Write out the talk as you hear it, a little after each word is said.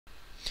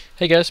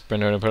Hey guys,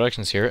 Brendan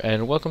Productions here,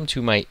 and welcome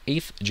to my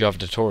 8th Java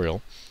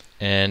tutorial.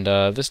 And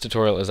this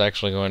tutorial is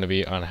actually going to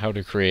be on how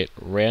to create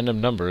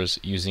random numbers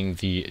using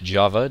the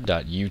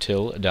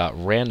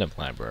java.util.Random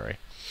library.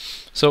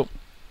 So,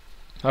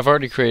 I've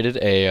already created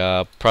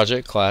a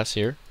project class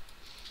here,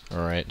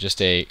 alright, just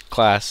a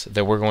class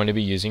that we're going to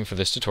be using for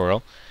this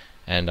tutorial,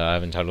 and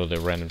I've entitled it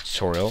Random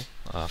Tutorial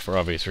for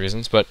obvious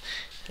reasons. But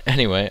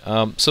anyway,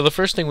 so the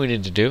first thing we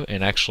need to do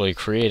in actually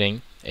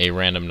creating a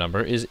random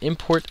number is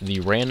import the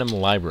random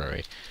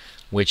library,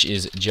 which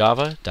is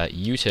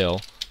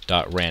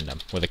java.util.Random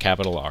with a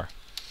capital R.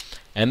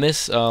 And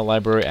this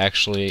library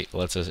actually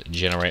lets us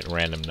generate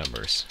random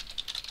numbers.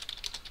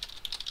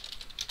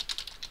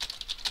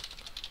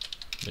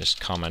 Just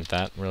comment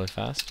that really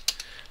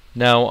fast.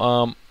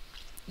 Now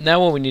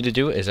what we need to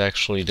do is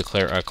actually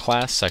declare a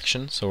class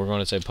section. So we're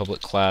going to say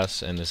public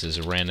class, and this is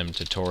random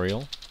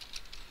tutorial.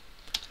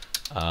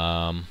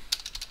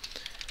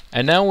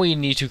 And now we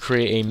need to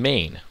create a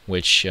main,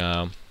 which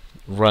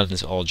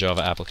runs all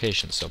Java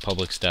applications. So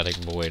public static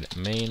void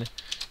main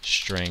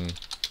string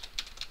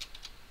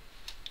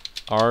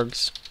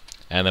args,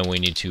 and then we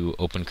need to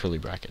open curly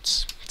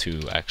brackets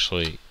to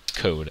actually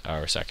code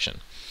our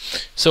section.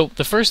 So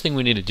the first thing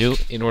we need to do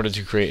in order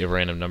to create a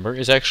random number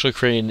is actually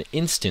create an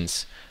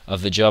instance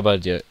of the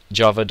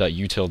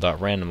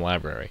java.util.Random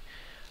library,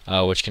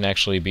 which can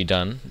actually be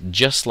done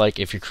just like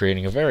if you're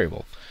creating a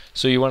variable.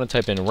 So you want to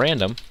type in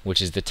random,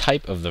 which is the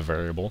type of the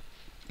variable,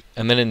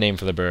 and then a name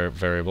for the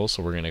variable,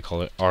 so we're going to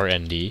call it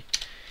rnd,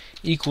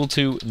 equal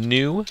to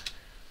new.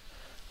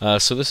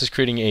 So this is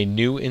creating a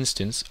new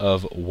instance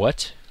of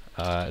what?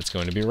 It's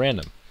going to be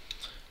random.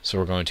 So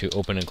we're going to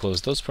open and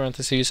close those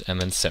parentheses, and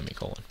then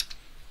semicolon.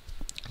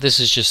 This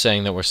is just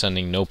saying that we're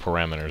sending no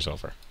parameters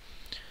over.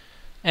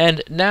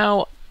 And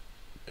now,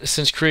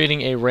 since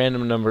creating a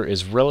random number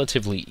is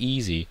relatively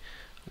easy,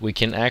 we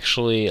can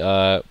actually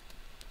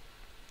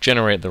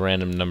generate the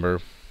random number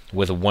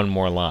with one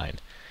more line.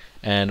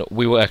 And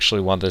we will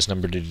actually want this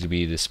number to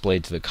be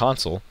displayed to the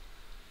console.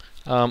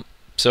 So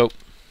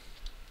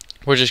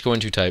we're just going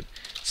to type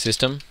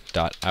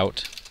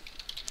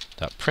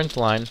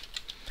system.out.println,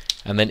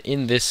 and then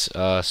in this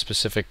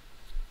specific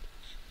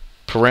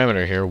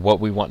parameter here, what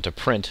we want to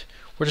print,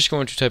 we're just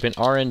going to type in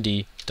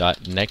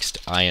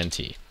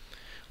rnd.nextInt,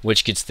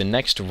 which gets the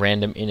next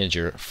random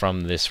integer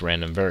from this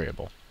random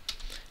variable.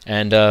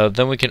 And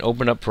then we can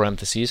open up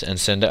parentheses and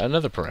send out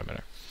another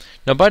parameter.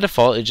 Now by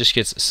default it just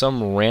gets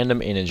some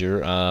random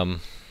integer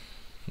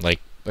like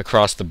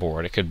across the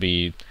board. It could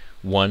be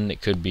 1, it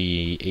could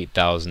be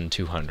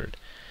 8,200.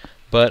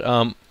 But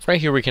right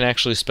here we can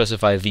actually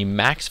specify the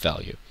max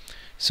value.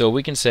 So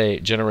we can say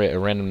generate a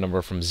random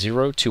number from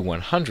 0 to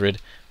 100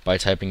 by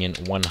typing in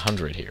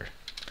 100 here.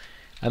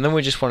 And then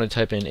we just want to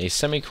type in a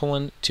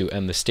semicolon to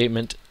end the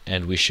statement,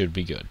 and we should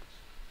be good.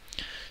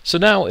 So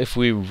now if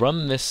we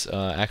run this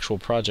actual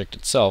project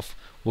itself,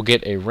 we'll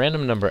get a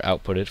random number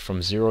outputted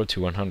from 0 to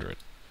 100.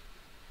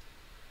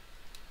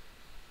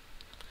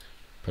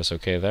 Press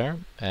OK there,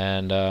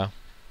 and as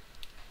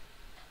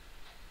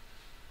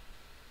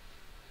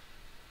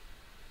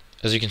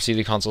you can see,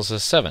 the console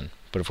says 7.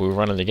 But if we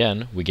run it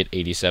again, we get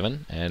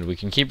 87, and we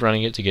can keep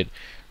running it to get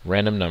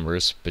random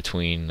numbers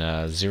between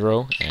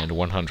 0 and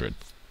 100.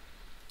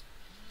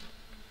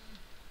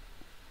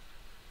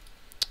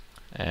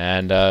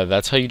 And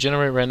that's how you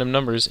generate random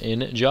numbers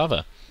in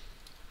Java.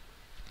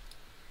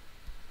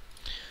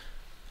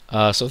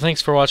 So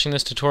thanks for watching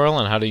this tutorial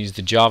on how to use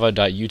the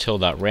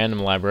java.util.Random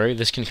library.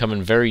 This can come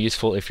in very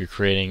useful if you're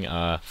creating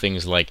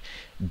things like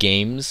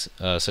games,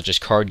 such as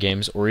card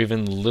games, or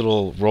even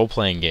little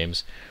role-playing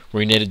games,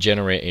 where you need to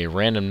generate a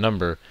random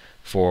number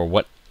for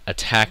what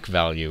attack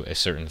value a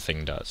certain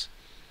thing does.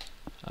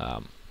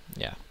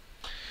 Yeah.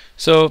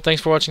 So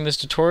thanks for watching this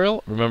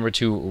tutorial. Remember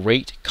to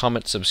rate,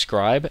 comment,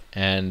 subscribe,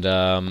 and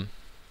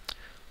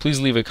please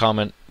leave a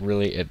comment.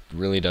 It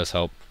really does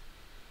help.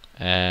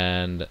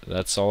 And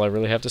that's all I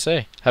really have to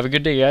say. Have a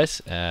good day,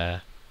 guys.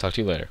 Talk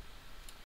to you later.